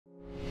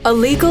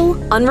Illegal,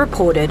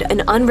 unreported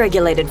and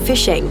unregulated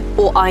fishing,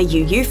 or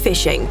IUU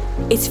fishing,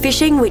 is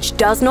fishing which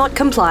does not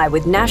comply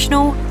with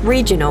national,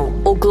 regional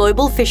or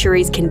global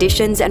fisheries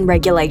conditions and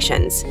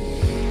regulations.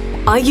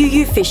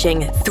 IUU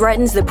fishing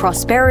threatens the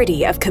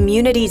prosperity of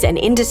communities and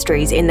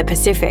industries in the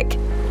Pacific.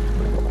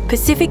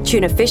 Pacific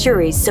tuna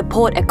fisheries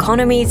support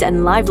economies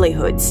and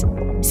livelihoods,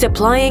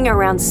 supplying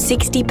around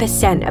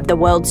 60% of the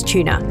world's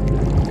tuna.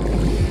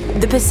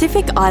 The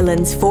Pacific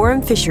Islands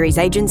Forum Fisheries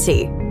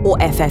Agency, or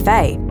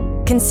FFA,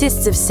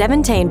 consists of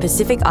 17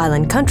 Pacific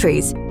Island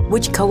countries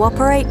which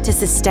cooperate to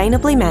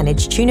sustainably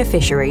manage tuna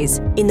fisheries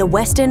in the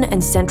Western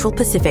and Central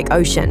Pacific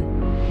Ocean.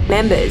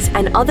 Members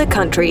and other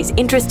countries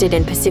interested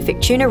in Pacific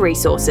tuna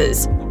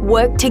resources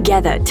work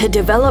together to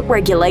develop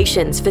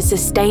regulations for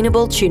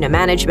sustainable tuna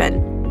management.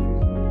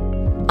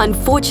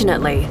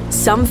 Unfortunately,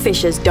 some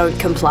fishers don't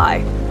comply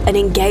and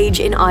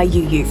engage in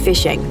IUU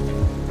fishing.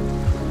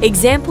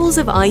 Examples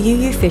of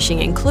IUU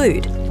fishing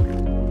include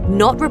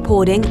not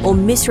reporting or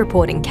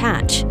misreporting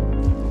catch,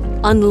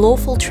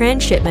 unlawful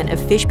transshipment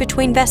of fish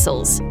between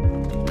vessels,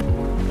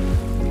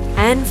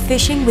 and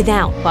fishing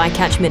without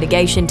bycatch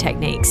mitigation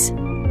techniques.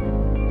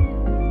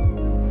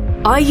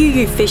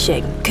 IUU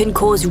fishing can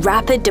cause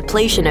rapid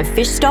depletion of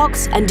fish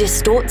stocks and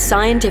distort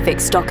scientific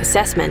stock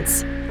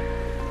assessments,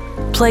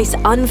 place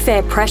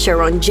unfair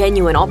pressure on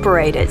genuine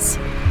operators,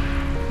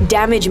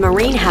 damage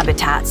marine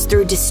habitats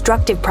through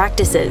destructive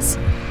practices,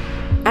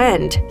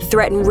 and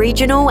threaten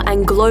regional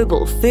and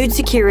global food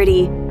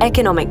security,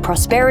 economic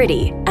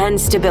prosperity and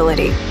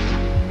stability.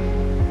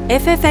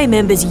 FFA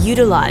members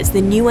utilise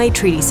the Niue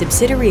Treaty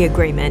Subsidiary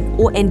Agreement,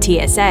 or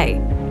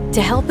NTSA,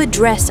 to help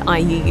address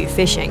IUU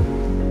fishing.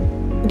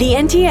 The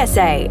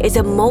NTSA is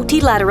a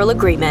multilateral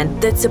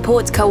agreement that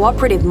supports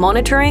cooperative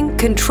monitoring,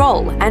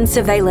 control and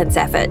surveillance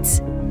efforts.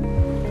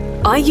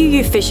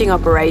 IUU fishing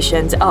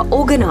operations are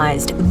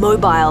organised,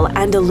 mobile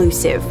and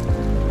elusive.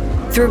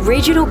 Through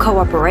regional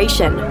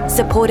cooperation,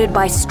 supported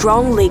by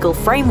strong legal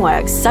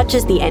frameworks such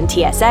as the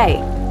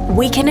NTSA,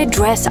 we can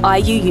address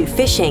IUU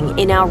fishing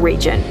in our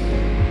region.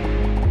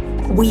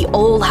 We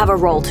all have a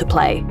role to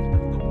play.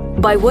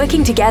 By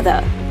working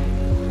together,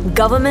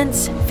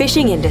 governments,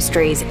 fishing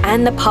industries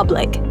and the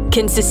public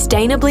can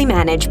sustainably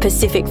manage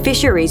Pacific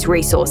fisheries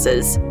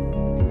resources.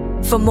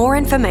 For more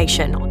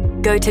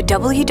information, go to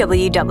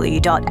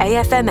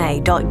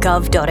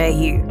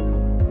www.afma.gov.au.